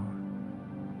now?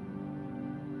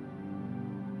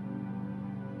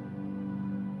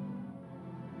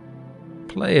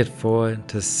 Play it forward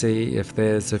to see if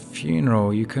there's a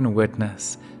funeral you can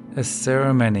witness, a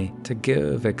ceremony to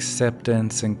give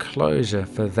acceptance and closure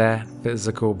for that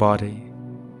physical body.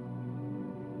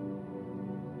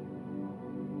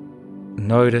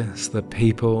 Notice the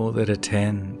people that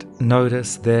attend.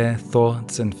 Notice their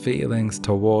thoughts and feelings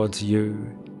towards you.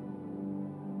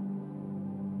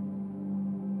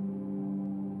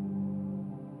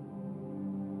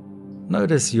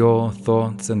 Notice your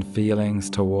thoughts and feelings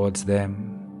towards them.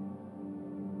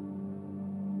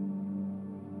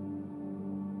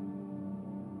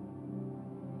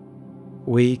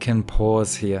 We can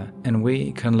pause here and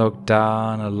we can look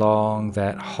down along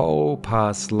that whole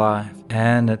past life,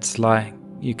 and it's like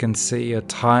you can see a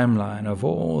timeline of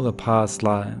all the past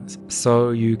lives,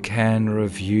 so you can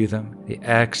review them, the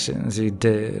actions you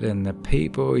did and the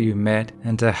people you met,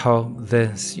 and to help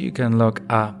this you can look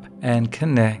up and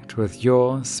connect with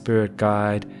your spirit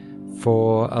guide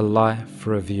for a life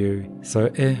review. So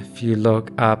if you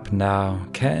look up now,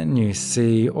 can you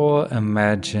see or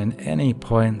imagine any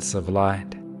points of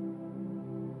light?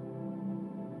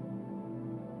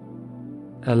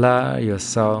 Allow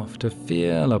yourself to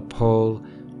feel a pull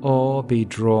or be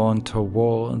drawn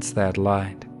towards that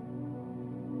light,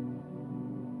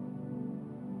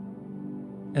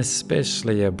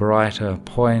 especially a brighter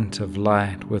point of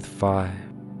light with 5.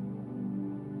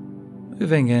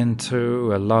 Moving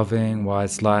into a loving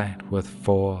wise light with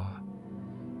 4,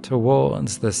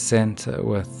 towards the center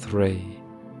with 3.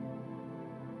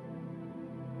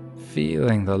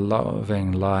 Feeling the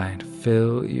loving light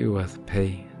fill you with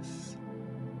peace.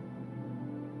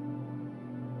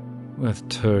 With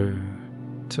 2,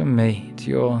 to meet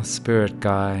your spirit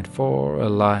guide for a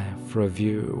life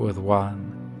review with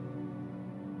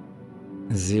 1.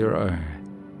 0.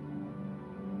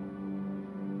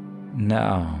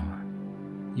 Now,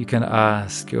 you can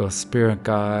ask your spirit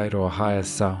guide or higher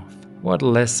self, what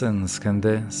lessons can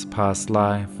this past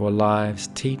life or lives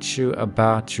teach you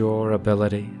about your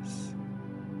abilities?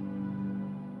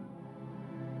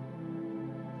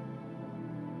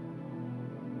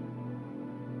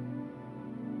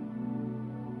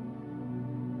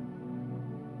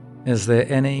 Is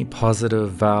there any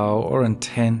positive vow or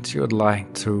intent you would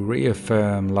like to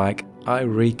reaffirm, like I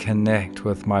reconnect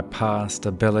with my past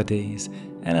abilities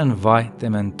and invite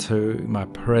them into my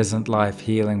present life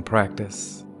healing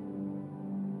practice?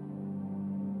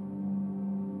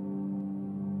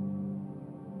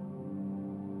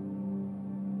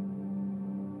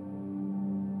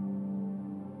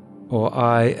 Or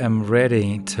I am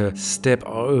ready to step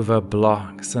over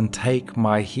blocks and take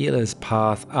my healer's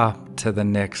path up to the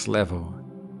next level.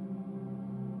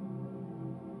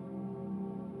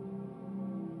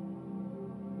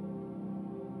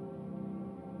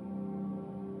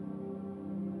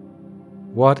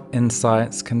 What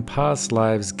insights can past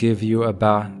lives give you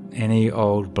about any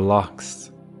old blocks?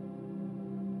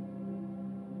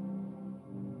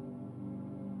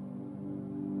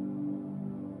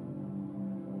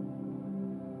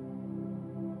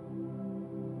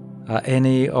 Are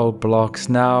any old blocks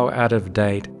now out of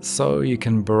date so you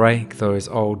can break those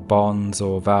old bonds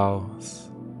or vows?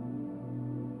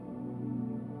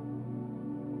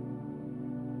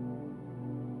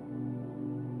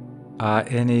 Are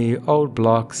any old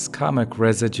blocks karmic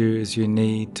residues you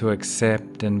need to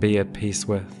accept and be at peace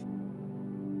with?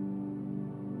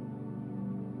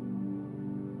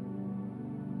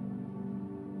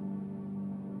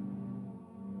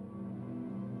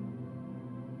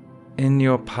 In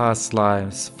your past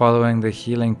lives, following the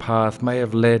healing path may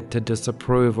have led to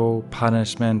disapproval,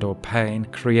 punishment, or pain,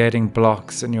 creating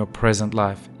blocks in your present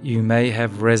life. You may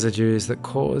have residues that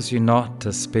cause you not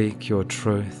to speak your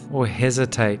truth, or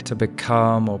hesitate to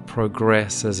become or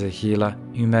progress as a healer.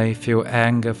 You may feel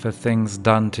anger for things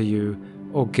done to you,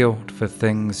 or guilt for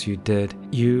things you did.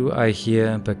 You are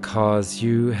here because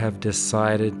you have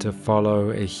decided to follow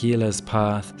a healer's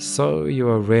path, so you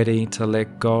are ready to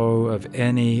let go of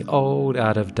any old,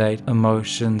 out-of-date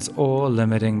emotions or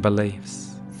limiting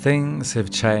beliefs. Things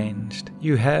have changed.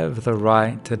 You have the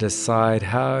right to decide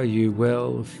how you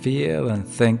will feel and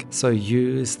think, so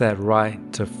use that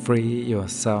right to free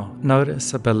yourself.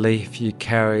 Notice a belief you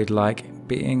carried, like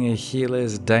being a healer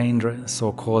is dangerous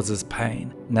or causes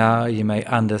pain. Now you may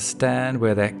understand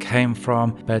where that came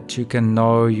from, but you can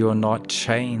know you're not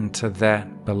chained to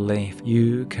that belief.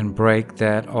 You can break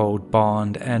that old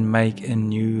bond and make a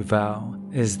new vow.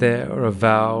 Is there a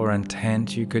vow or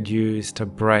intent you could use to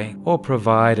break or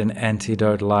provide an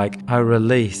antidote like, I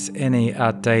release any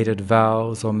outdated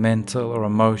vows or mental or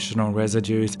emotional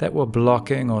residues that were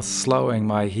blocking or slowing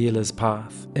my healer's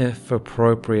path? If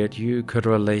appropriate, you could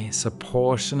release a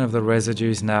portion of the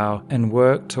residues now and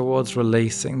work towards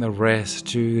releasing the rest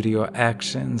due to your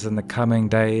actions in the coming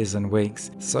days and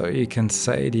weeks. So you can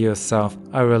say to yourself,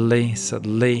 I release at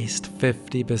least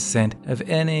 50% of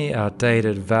any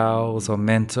outdated vows or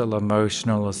mental,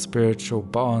 emotional, or spiritual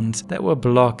bonds that were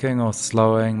blocking or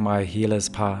slowing my healer's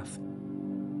path.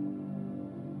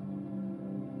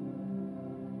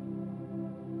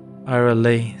 I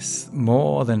release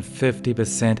more than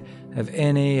 50% of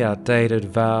any outdated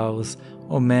vows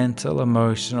or mental,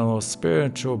 emotional, or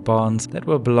spiritual bonds that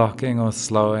were blocking or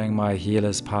slowing my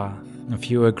healer's path. If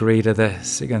you agree to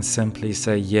this, you can simply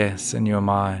say yes in your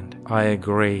mind. I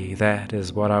agree, that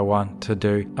is what I want to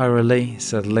do. I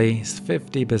release at least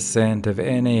 50% of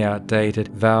any outdated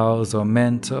vows or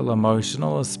mental,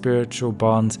 emotional, or spiritual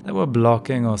bonds that were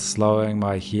blocking or slowing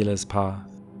my healer's path.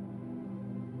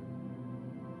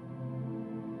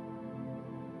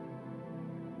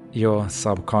 Your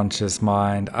subconscious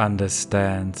mind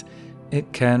understands.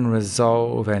 It can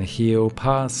resolve and heal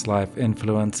past life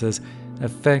influences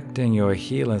affecting your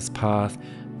healer's path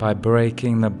by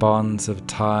breaking the bonds of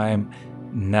time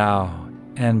now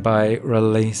and by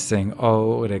releasing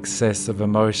old excessive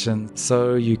emotions,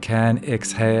 so you can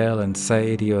exhale and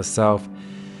say to yourself,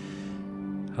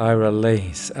 I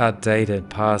release outdated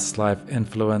past life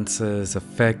influences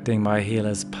affecting my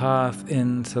healer's path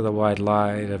into the white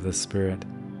light of the Spirit.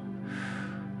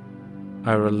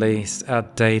 I release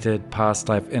outdated past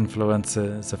life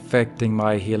influences affecting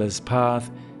my healer's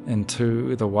path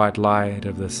into the white light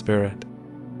of the Spirit.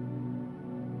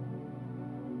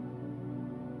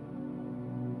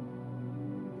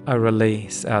 I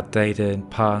release outdated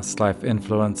past life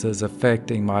influences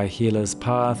affecting my healer's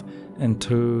path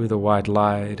into the white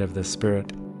light of the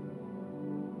Spirit.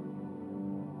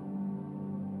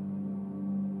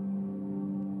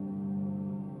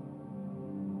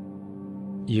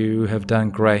 You have done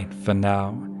great for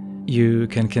now. You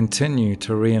can continue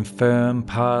to reaffirm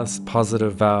past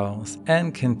positive vows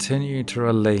and continue to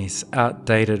release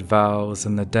outdated vows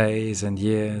in the days and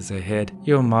years ahead.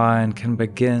 Your mind can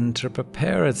begin to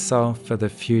prepare itself for the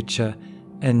future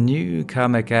and new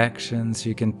karmic actions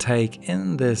you can take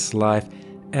in this life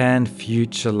and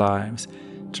future lives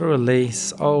to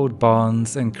release old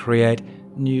bonds and create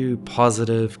new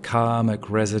positive karmic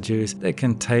residues that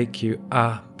can take you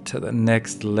up to the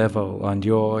next level on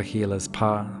your healer's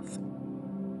path.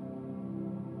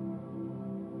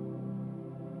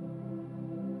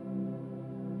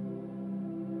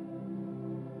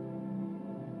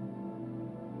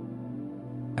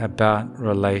 About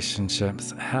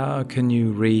relationships, how can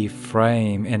you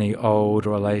reframe any old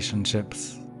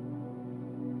relationships?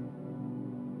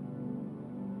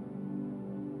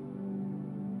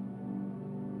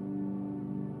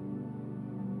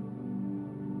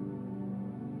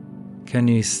 Can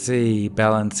you see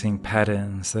balancing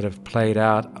patterns that have played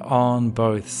out on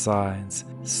both sides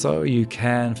so you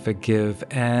can forgive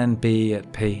and be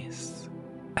at peace?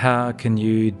 How can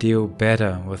you deal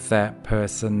better with that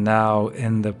person now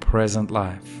in the present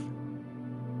life?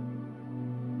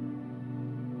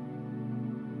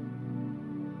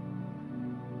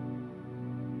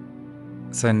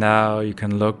 So now you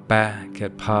can look back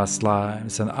at past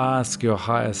lives and ask your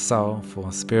higher self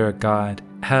or spirit guide,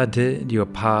 how did your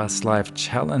past life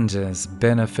challenges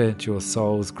benefit your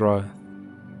soul's growth?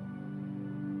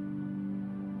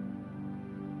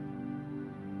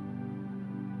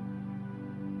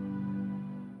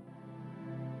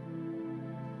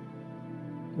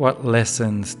 What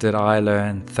lessons did I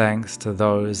learn thanks to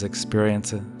those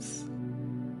experiences?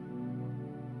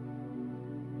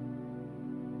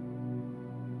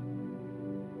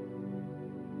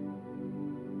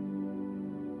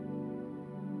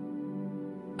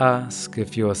 Ask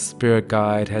if your spirit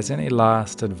guide has any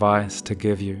last advice to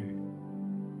give you.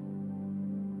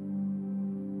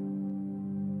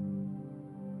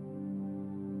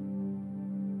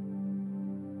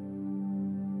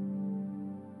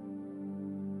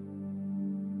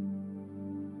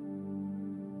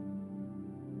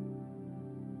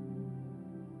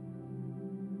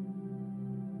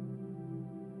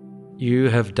 You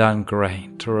have done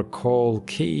great to recall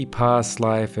key past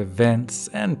life events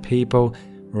and people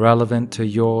relevant to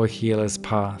your healer's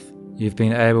path. You've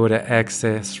been able to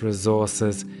access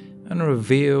resources and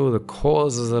reveal the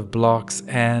causes of blocks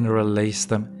and release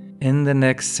them. In the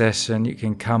next session, you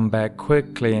can come back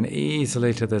quickly and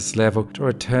easily to this level to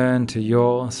return to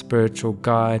your spiritual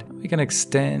guide. We can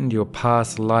extend your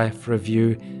past life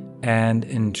review and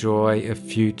enjoy a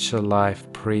future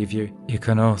life preview. You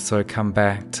can also come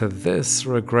back to this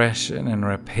regression and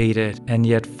repeat it, and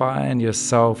yet find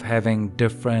yourself having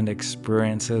different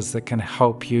experiences that can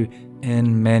help you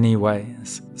in many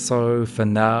ways. So for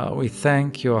now, we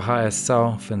thank your higher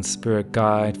self and spirit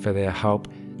guide for their help.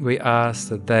 We ask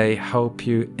that they help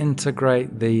you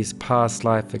integrate these past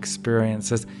life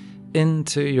experiences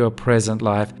into your present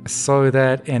life, so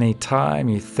that any time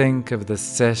you think of the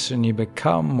session, you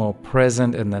become more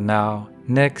present in the now.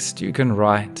 Next, you can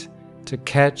write to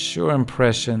catch your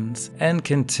impressions and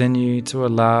continue to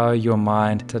allow your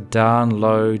mind to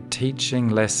download teaching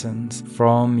lessons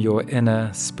from your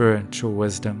inner spiritual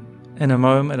wisdom. In a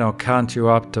moment, I'll count you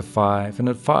up to 5, and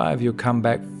at 5, you'll come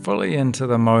back fully into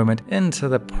the moment, into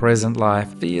the present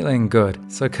life, feeling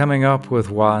good. So coming up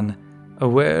with 1,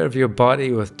 aware of your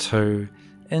body with 2,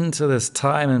 into this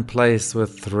time and place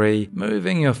with 3,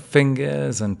 moving your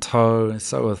fingers and toes,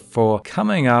 so with 4,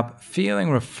 coming up,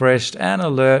 feeling refreshed and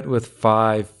alert with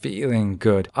 5, feeling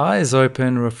good. Eyes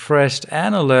open, refreshed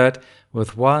and alert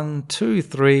with 1, 2,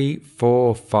 3,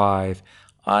 4, 5.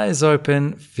 Eyes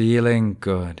open, feeling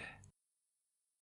good.